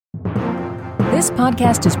This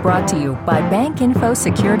podcast is brought to you by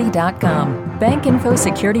BankInfoSecurity.com.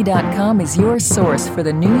 BankInfoSecurity.com is your source for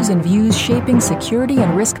the news and views shaping security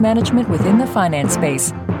and risk management within the finance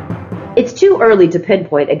space. It's too early to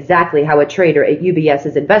pinpoint exactly how a trader at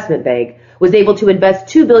UBS's investment bank was able to invest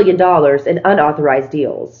 $2 billion in unauthorized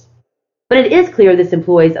deals. But it is clear this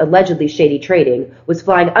employee's allegedly shady trading was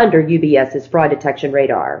flying under UBS's fraud detection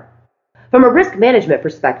radar. From a risk management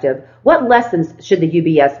perspective, what lessons should the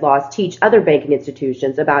UBS loss teach other banking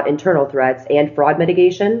institutions about internal threats and fraud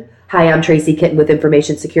mitigation? Hi, I'm Tracy Kitten with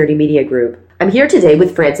Information Security Media Group. I'm here today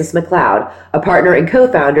with Francis McLeod, a partner and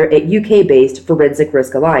co-founder at UK-based Forensic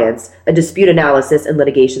Risk Alliance, a dispute analysis and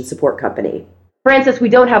litigation support company. Francis, we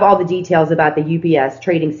don't have all the details about the UBS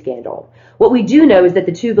trading scandal. What we do know is that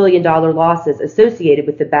the $2 billion losses associated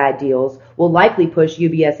with the bad deals will likely push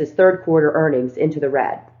UBS's third quarter earnings into the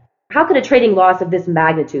red. How could a trading loss of this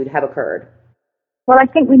magnitude have occurred? Well, I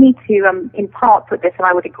think we need to, in part, put this, and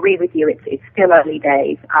I would agree with you, it's still early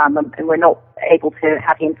days, and we're not able to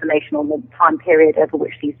have the information on the time period over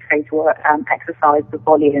which these trades were exercised, the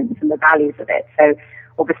volumes and the values of it. So,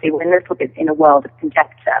 obviously, we're a little bit in a world of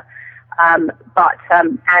conjecture. And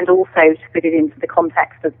also to put it into the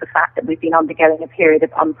context of the fact that we've been undergoing a period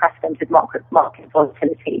of unprecedented market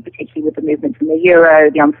volatility, particularly with the movement from the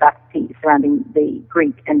euro, the uncertainty surrounding the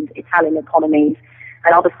Greek and Italian economies,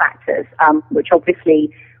 and other factors, which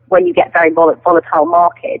obviously, when you get very volatile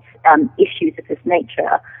markets, issues of this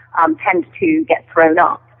nature tend to get thrown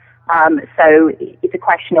up. So it's a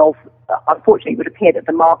question of, unfortunately, it would appear that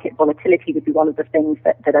the market volatility would be one of the things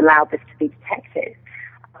that allowed this to be detected.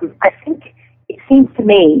 I think it seems to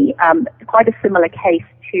me quite a similar case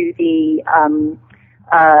to the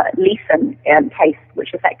Leeson case,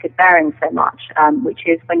 which affected Baring so much, which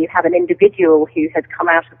is when you have an individual who has come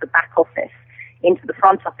out of the back office into the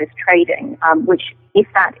front office trading, which if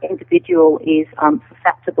that individual is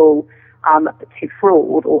susceptible to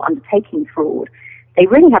fraud or undertaking fraud, they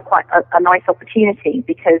really have quite a nice opportunity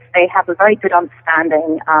because they have a very good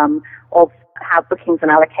understanding of how bookings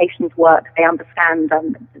and allocations work. They understand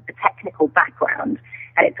the technical background,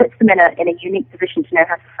 and it puts them in a unique position to know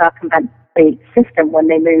how to circumvent the system when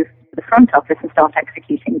they move to the front office and start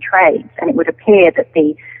executing trades. And it would appear that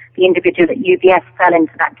the individual at UBS fell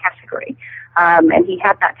into that category, and he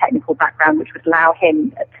had that technical background which would allow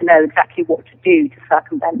him to know exactly what to do to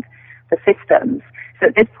circumvent the systems. So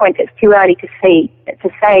at this point, it's too early to say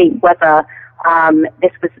whether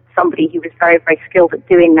this was somebody who was very, very skilled at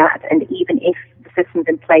doing that, and even if the systems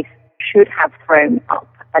in place should have thrown up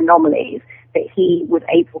anomalies, that he was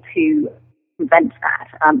able to prevent that.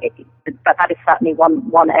 But that is certainly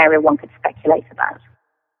one area one could speculate about.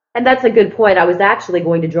 And that's a good point. I was actually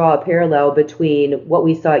going to draw a parallel between what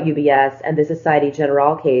we saw at UBS and the Societe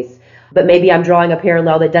Generale case, but maybe I'm drawing a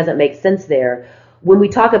parallel that doesn't make sense there. When we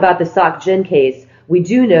talk about the SocGen case, we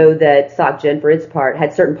do know that SocGen, for its part,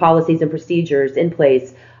 had certain policies and procedures in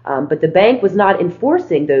place, but the bank was not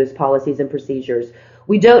enforcing those policies and procedures.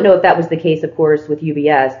 We don't know if that was the case, of course, with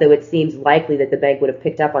UBS, though it seems likely that the bank would have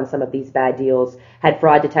picked up on some of these bad deals had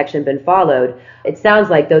fraud detection been followed. It sounds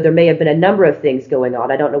like, though, there may have been a number of things going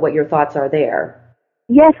on. I don't know what your thoughts are there.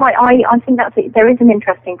 Yes, I think there is an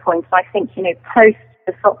interesting point. So I think, post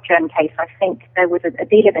the SocGen case, I think there was a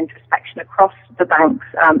deal of introspection across the banks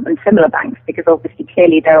and similar banks, because obviously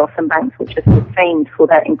clearly there are some banks which are famed for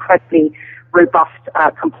their incredibly robust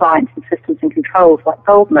compliance and systems and controls like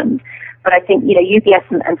Goldman. But I think, UBS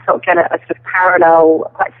and SocGen are sort of parallel,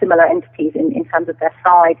 quite similar entities in terms of their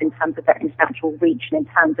size, in terms of their international reach, and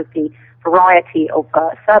in terms of the variety of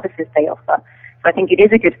services they offer. So I think it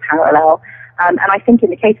is a good parallel. And I think in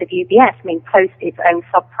the case of UBS, post its own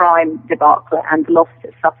subprime debacle and the losses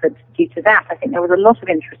it suffered due to that, I think there was a lot of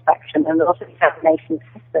introspection and a lot of examination of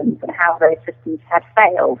systems and how those systems had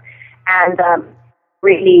failed. And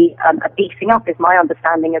really a beefing up is my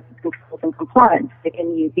understanding of controls and compliance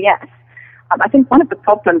within UBS. I think one of the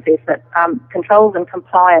problems is that controls and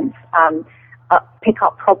compliance pick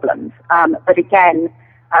up problems, but again,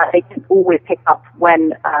 they don't always pick up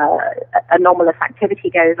when anomalous activity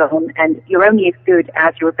goes on, and you're only as good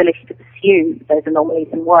as your ability to pursue those anomalies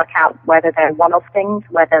and work out whether they're one-off things,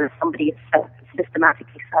 whether somebody is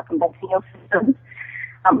systematically circumventing your systems.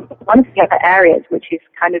 One of the other areas, which is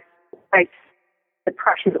kind of the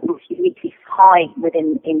pressure that was uniquely high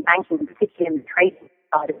in banking, and particularly in the trading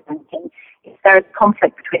side of banking, is there is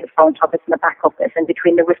conflict between the front office and the back office, and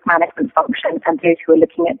between the risk management function and those who are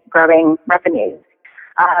looking at growing revenues.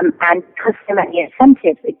 And because so many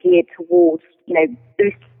incentives are geared towards,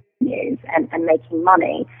 boosting revenues and making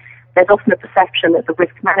money, there's often a perception that the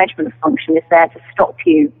risk management function is there to stop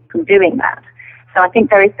you from doing that. So I think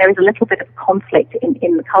there is a little bit of conflict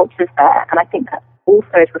in the cultures there, and I think that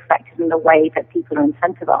also is reflected in the way that people are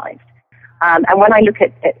incentivized. And when I look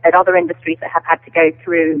at other industries that have had to go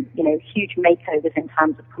through, huge makeovers in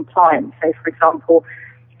terms of compliance, so for example,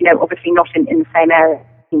 obviously not in the same area,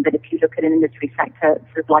 but if you look at an industry sector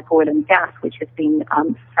sort of like oil and gas, which has been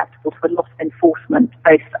susceptible to a lot of enforcement,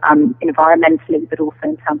 both environmentally but also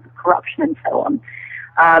in terms of corruption and so on,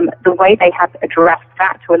 the way they have addressed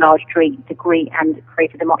that to a large degree and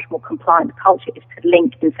created a much more compliant culture is to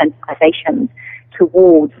link incentivizations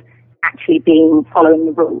towards actually following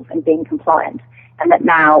the rules and being compliant. And that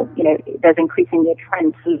now, there's increasingly a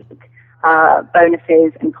trend to link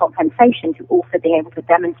bonuses and compensation to also being able to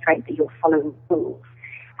demonstrate that you're following the rules.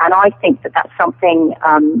 And I think that that's something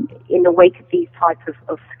in the wake of these types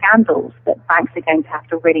of scandals that banks are going to have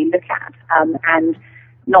to really look at, and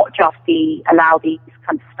not just allow these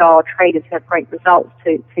kind of star traders who have great results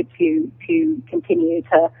to continue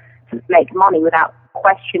to make money without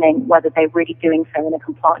questioning whether they're really doing so in a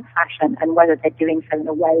compliant fashion and whether they're doing so in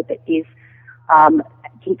a way that is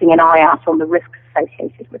keeping an eye out on the risks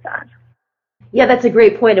associated with that. Yeah, that's a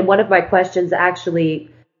great point. And one of my questions actually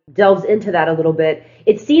delves into that a little bit.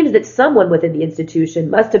 It seems that someone within the institution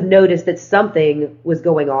must have noticed that something was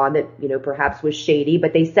going on that, perhaps was shady,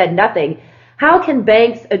 but they said nothing. How can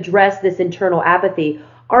banks address this internal apathy?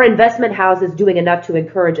 Are investment houses doing enough to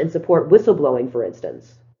encourage and support whistleblowing, for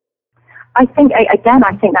instance? I think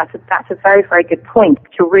that's a very, very good point,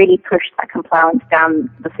 to really push that compliance down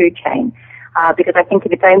the food chain. Because I think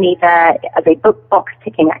if it's only there as a box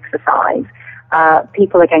ticking exercise,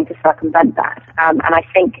 people are going to circumvent that. And I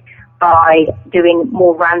think by doing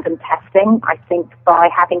more random testing, I think by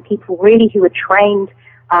having people really who are trained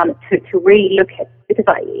to really look at, because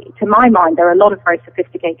to my mind, there are a lot of very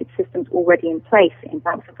sophisticated systems already in place in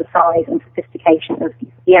banks of the size and sophistication of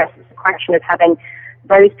UBS. It's a question of having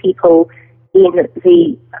those people in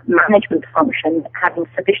the management function having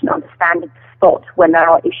sufficient understanding to spot when there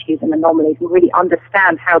are issues and anomalies and really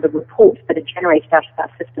understand how the reports that are generated out of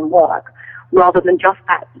that system work, rather than just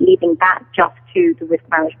leaving that just to the risk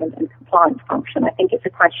management and compliance function. I think it's a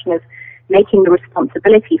question of making the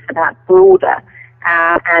responsibility for that broader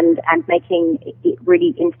and making it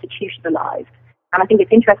really institutionalized. And I think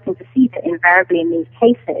it's interesting to see that invariably in these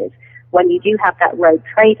cases, when you do have that rogue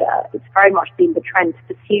trader, it's very much been the trend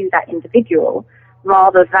to pursue that individual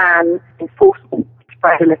rather than enforcement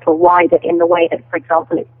spread a little wider in the way that, for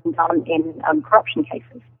example, it's been done in corruption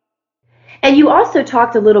cases. And you also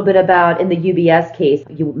talked a little bit about, in the UBS case,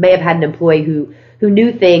 you may have had an employee who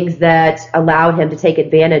knew things that allowed him to take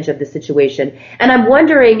advantage of the situation. And I'm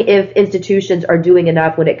wondering if institutions are doing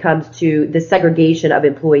enough when it comes to the segregation of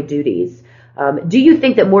employee duties. Do you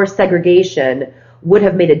think that more segregation would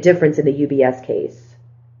have made a difference in the UBS case?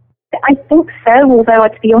 I think so, although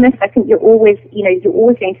to be honest, I think you're always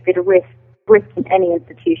going to be at a risk in any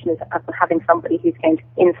institution of having somebody who's going to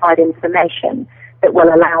inside information that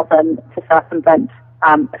will allow them to circumvent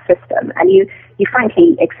a system. And you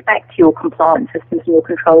frankly expect your compliance systems and your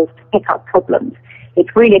controls to pick up problems.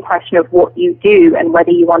 It's really a question of what you do and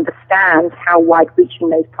whether you understand how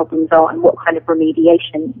wide-reaching those problems are and what kind of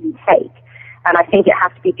remediation you take. And I think it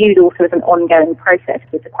has to be viewed also as an ongoing process.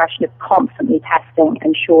 It's a question of constantly testing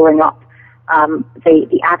and shoring up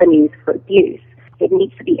the avenues for abuse. It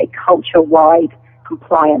needs to be a culture-wide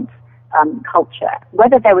compliance culture.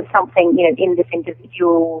 Whether there was something, in this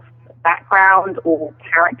individual's background or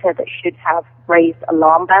character that should have raised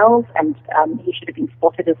alarm bells and he should have been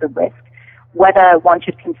spotted as a risk, whether one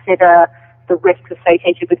should consider the risks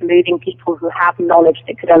associated with moving people who have knowledge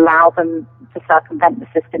that could allow them to circumvent the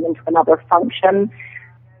system into another function.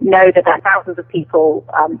 Know that there are thousands of people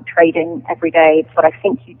trading every day, but I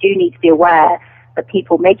think you do need to be aware that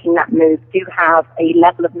people making that move do have a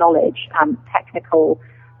level of knowledge, technical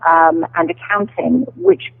and accounting,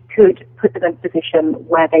 which could put them in a position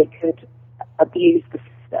where they could abuse the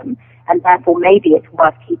system. And therefore, maybe it's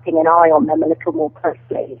worth keeping an eye on them a little more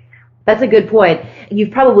closely. That's a good point. You've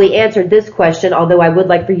probably answered this question, although I would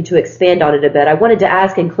like for you to expand on it a bit. I wanted to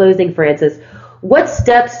ask in closing, Frances, what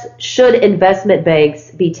steps should investment banks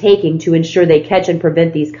be taking to ensure they catch and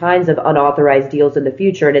prevent these kinds of unauthorized deals in the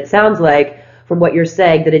future? And it sounds like, from what you're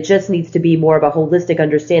saying, that it just needs to be more of a holistic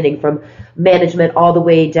understanding from management all the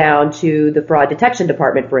way down to the fraud detection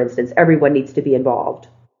department, for instance. Everyone needs to be involved.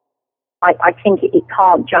 I think it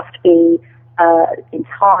can't just be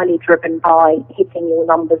entirely driven by hitting your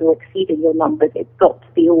numbers or exceeding your numbers. It's got to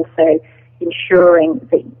be also ensuring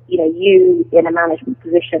that you in a management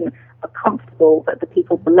position are comfortable that the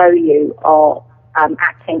people below you are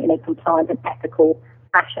acting in a compliant and ethical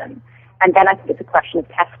fashion. And then I think it's a question of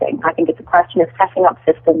testing. I think it's a question of setting up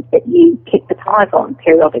systems that you kick the tires on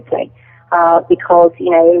periodically, because,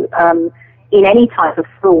 in any type of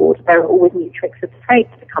fraud, there are always new tricks of the trade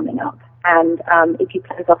that are coming up. And if you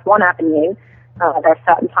close off one avenue, there are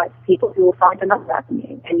certain types of people who will find another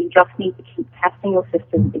avenue. And you just need to keep testing your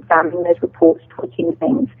systems, examining those reports, tweaking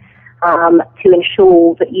things, to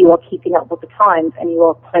ensure that you are keeping up with the times and you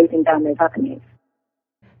are closing down those avenues.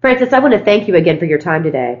 Frances, I want to thank you again for your time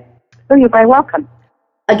today. Oh, you're very welcome.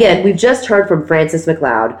 Again, we've just heard from Frances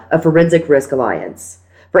McLeod of Forensic Risk Alliance.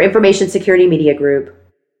 For Information Security Media Group,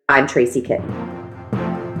 I'm Tracy Kitten.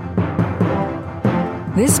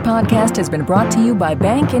 This podcast has been brought to you by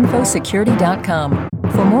BankInfoSecurity.com.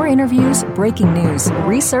 For more interviews, breaking news,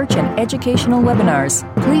 research, and educational webinars,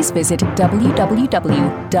 please visit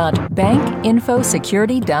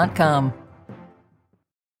www.bankinfosecurity.com.